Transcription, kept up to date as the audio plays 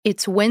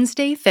It's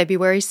Wednesday,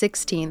 February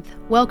 16th.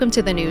 Welcome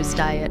to the News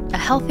Diet, a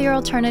healthier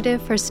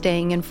alternative for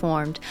staying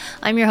informed.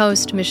 I'm your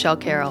host, Michelle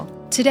Carroll.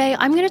 Today,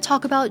 I'm going to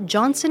talk about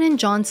Johnson &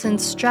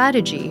 Johnson's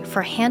strategy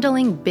for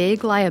handling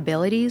big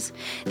liabilities,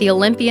 the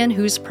Olympian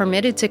who's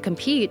permitted to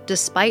compete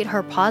despite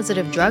her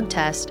positive drug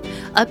test,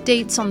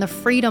 updates on the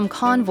Freedom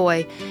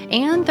Convoy,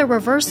 and the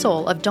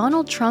reversal of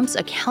Donald Trump's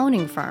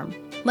accounting firm.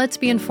 Let's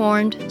be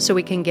informed so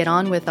we can get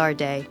on with our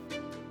day.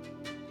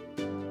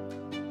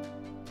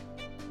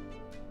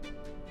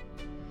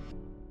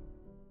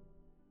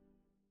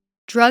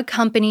 Drug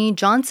company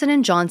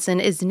Johnson &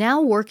 Johnson is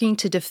now working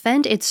to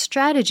defend its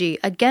strategy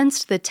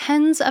against the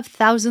tens of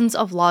thousands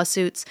of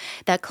lawsuits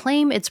that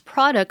claim its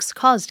products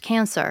caused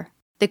cancer.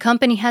 The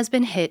company has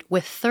been hit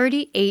with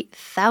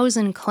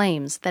 38,000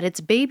 claims that its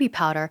baby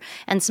powder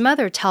and some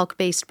other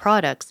talc-based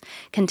products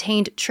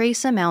contained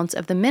trace amounts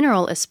of the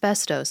mineral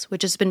asbestos,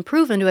 which has been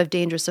proven to have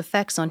dangerous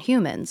effects on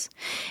humans.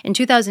 In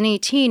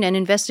 2018, an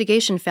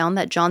investigation found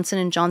that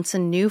Johnson &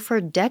 Johnson knew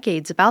for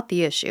decades about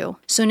the issue.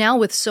 So now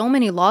with so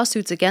many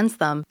lawsuits against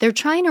them, they're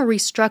trying a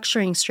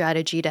restructuring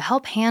strategy to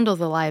help handle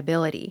the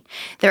liability.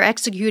 They're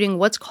executing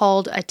what's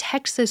called a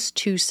Texas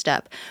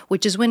two-step,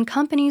 which is when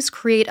companies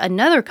create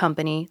another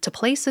company to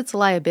place its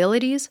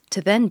liabilities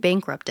to then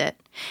bankrupt it.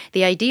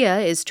 The idea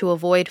is to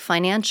avoid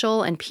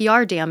financial and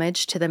PR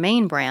damage to the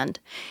main brand.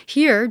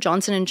 Here,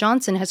 Johnson &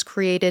 Johnson has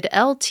created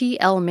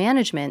LTL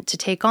Management to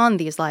take on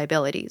these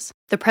liabilities.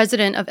 The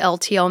president of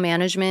LTL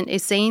Management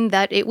is saying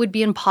that it would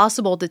be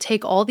impossible to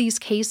take all these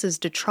cases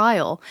to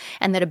trial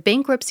and that a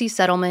bankruptcy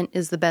settlement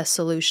is the best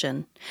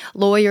solution.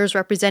 Lawyers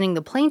representing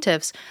the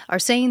plaintiffs are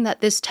saying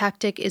that this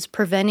tactic is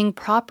preventing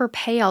proper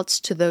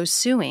payouts to those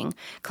suing,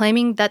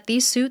 claiming that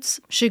these suits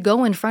should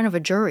go in front of a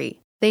jury.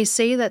 They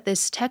say that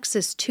this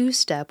Texas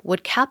two-step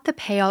would cap the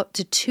payout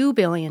to $2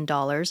 billion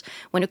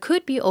when it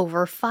could be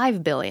over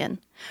 $5 billion.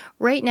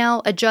 Right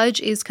now, a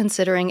judge is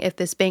considering if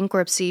this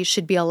bankruptcy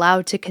should be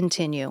allowed to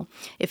continue.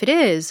 If it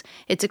is,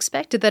 it's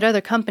expected that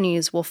other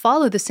companies will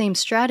follow the same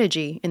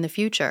strategy in the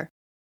future.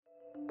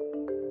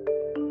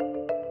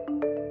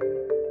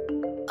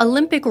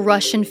 Olympic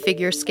Russian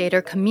figure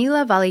skater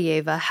Kamila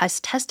Valieva has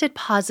tested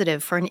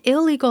positive for an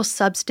illegal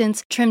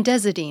substance,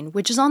 trimdezidine,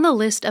 which is on the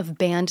list of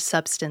banned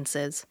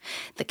substances.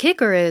 The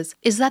kicker is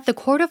that the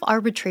Court of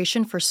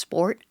Arbitration for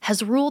Sport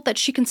has ruled that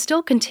she can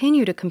still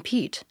continue to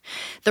compete.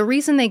 The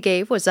reason they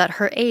gave was that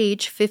her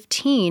age,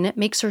 15,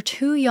 makes her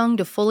too young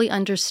to fully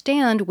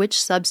understand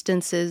which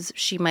substances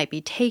she might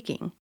be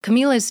taking.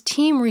 Camila's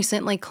team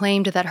recently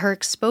claimed that her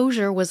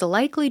exposure was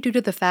likely due to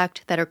the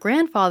fact that her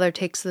grandfather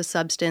takes the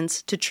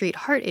substance to treat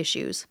heart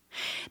issues.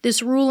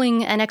 This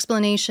ruling and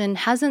explanation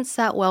hasn't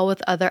sat well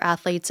with other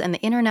athletes and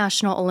the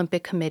International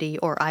Olympic Committee,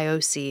 or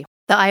IOC.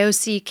 The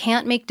IOC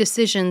can't make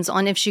decisions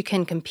on if she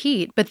can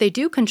compete, but they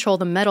do control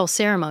the medal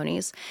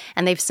ceremonies,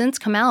 and they've since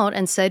come out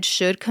and said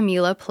should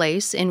Kamila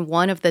place in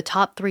one of the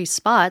top 3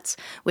 spots,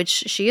 which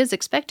she is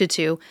expected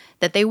to,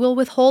 that they will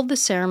withhold the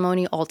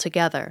ceremony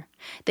altogether.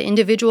 The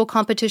individual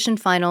competition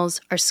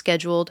finals are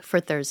scheduled for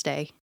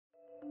Thursday.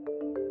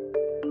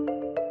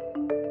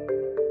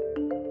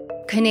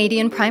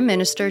 Canadian Prime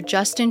Minister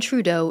Justin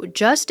Trudeau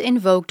just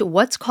invoked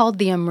what's called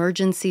the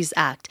Emergencies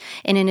Act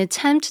in an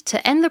attempt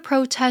to end the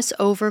protests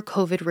over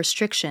COVID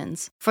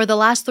restrictions. For the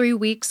last 3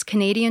 weeks,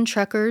 Canadian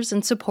truckers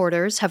and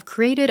supporters have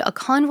created a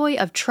convoy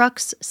of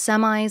trucks,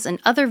 semis, and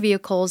other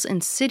vehicles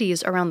in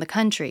cities around the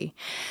country.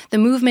 The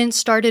movement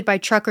started by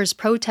truckers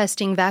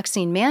protesting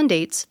vaccine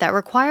mandates that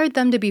required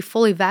them to be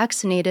fully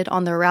vaccinated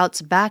on their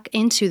routes back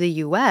into the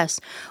U.S.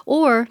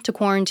 or to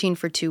quarantine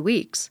for 2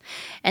 weeks,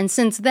 and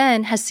since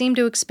then has seemed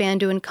to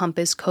expand to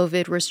encompass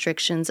COVID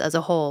restrictions as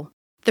a whole.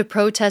 The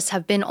protests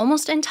have been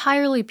almost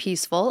entirely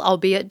peaceful,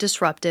 albeit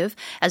disruptive,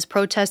 as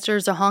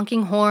protesters are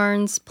honking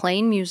horns,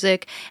 playing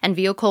music, and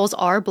vehicles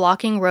are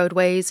blocking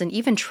roadways and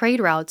even trade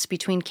routes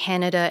between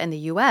Canada and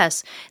the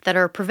U.S. that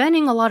are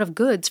preventing a lot of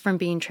goods from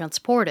being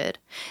transported.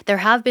 There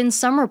have been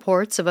some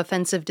reports of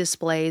offensive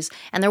displays,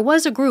 and there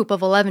was a group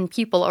of 11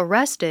 people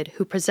arrested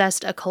who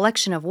possessed a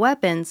collection of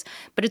weapons,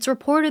 but it's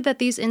reported that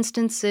these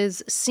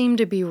instances seem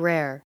to be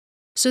rare.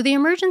 So the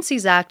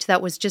Emergencies Act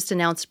that was just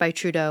announced by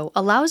Trudeau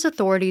allows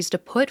authorities to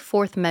put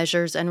forth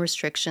measures and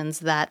restrictions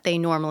that they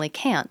normally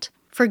can't.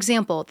 For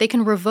example, they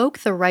can revoke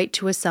the right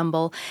to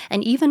assemble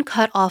and even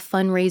cut off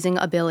fundraising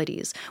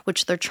abilities,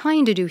 which they're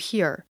trying to do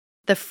here.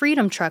 The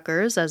Freedom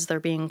Truckers, as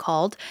they're being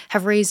called,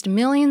 have raised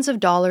millions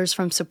of dollars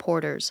from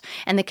supporters,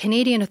 and the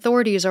Canadian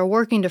authorities are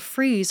working to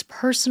freeze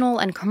personal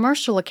and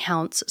commercial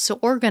accounts so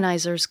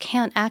organizers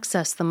can't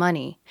access the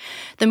money.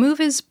 The move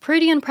is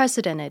pretty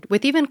unprecedented,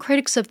 with even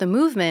critics of the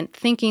movement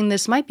thinking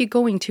this might be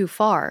going too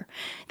far.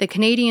 The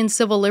Canadian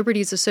Civil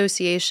Liberties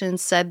Association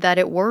said that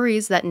it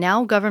worries that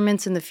now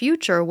governments in the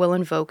future will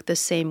invoke the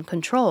same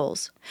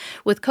controls.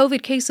 With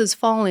COVID cases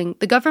falling,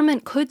 the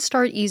government could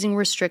start easing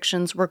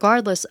restrictions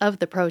regardless of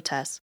the protests.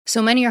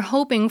 So many are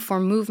hoping for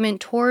movement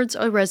towards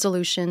a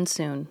resolution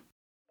soon.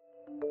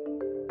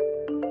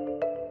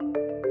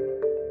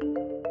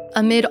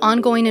 Amid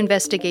ongoing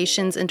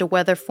investigations into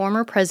whether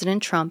former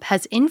President Trump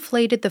has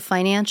inflated the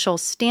financial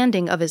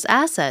standing of his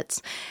assets,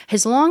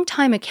 his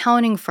longtime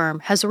accounting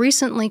firm has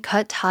recently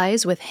cut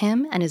ties with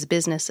him and his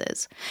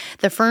businesses.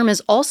 The firm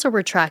is also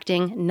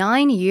retracting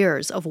 9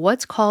 years of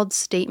what's called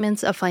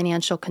statements of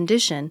financial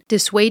condition,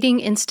 dissuading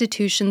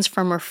institutions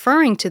from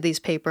referring to these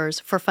papers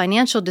for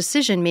financial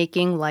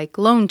decision-making like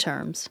loan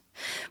terms.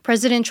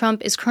 President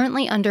Trump is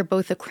currently under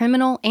both a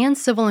criminal and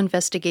civil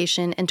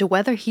investigation into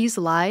whether he's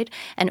lied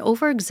and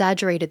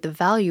over-exaggerated the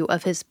value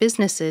of his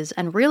businesses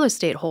and real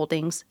estate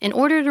holdings in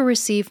order to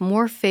receive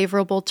more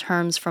favorable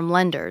terms from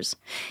lenders.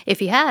 If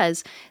he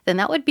has, then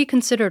that would be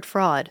considered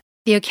fraud.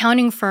 The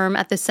accounting firm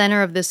at the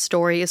center of this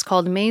story is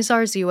called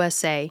Mazars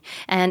USA,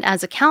 and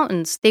as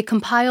accountants, they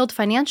compiled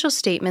financial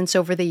statements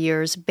over the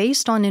years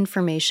based on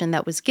information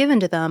that was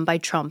given to them by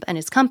Trump and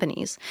his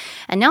companies.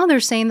 And now they're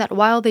saying that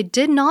while they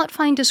did not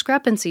find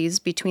discrepancies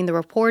between the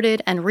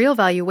reported and real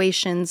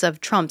valuations of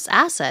Trump's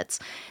assets,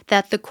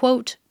 that the,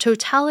 quote,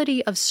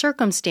 totality of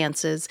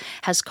circumstances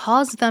has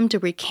caused them to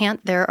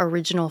recant their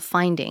original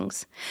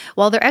findings.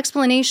 While their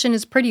explanation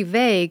is pretty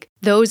vague,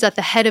 those at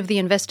the head of the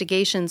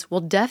investigations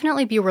will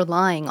definitely be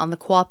relying on the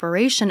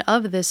cooperation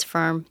of this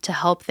firm to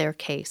help their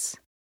case.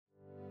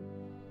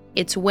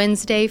 It's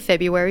Wednesday,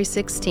 February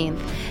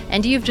 16th,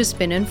 and you've just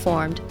been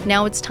informed.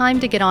 Now it's time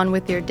to get on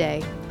with your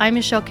day. I'm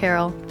Michelle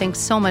Carroll. Thanks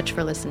so much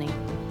for listening.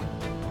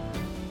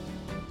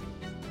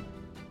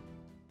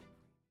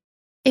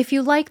 If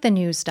you like the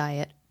News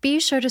Diet, be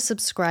sure to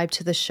subscribe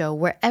to the show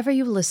wherever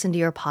you listen to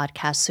your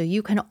podcast so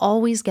you can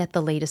always get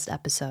the latest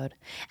episode.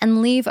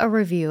 And leave a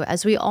review,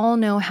 as we all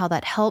know how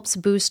that helps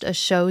boost a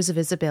show's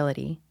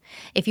visibility.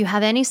 If you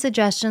have any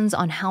suggestions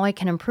on how I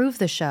can improve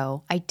the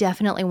show, I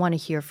definitely want to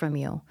hear from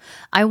you.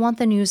 I want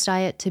the News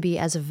Diet to be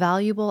as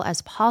valuable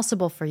as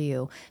possible for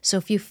you, so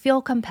if you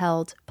feel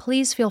compelled,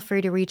 please feel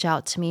free to reach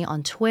out to me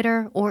on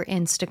Twitter or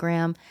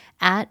Instagram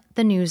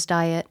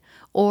 @thenewsdiet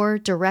or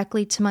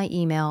directly to my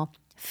email,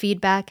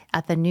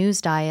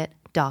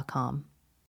 feedback@thenewsdiet.com.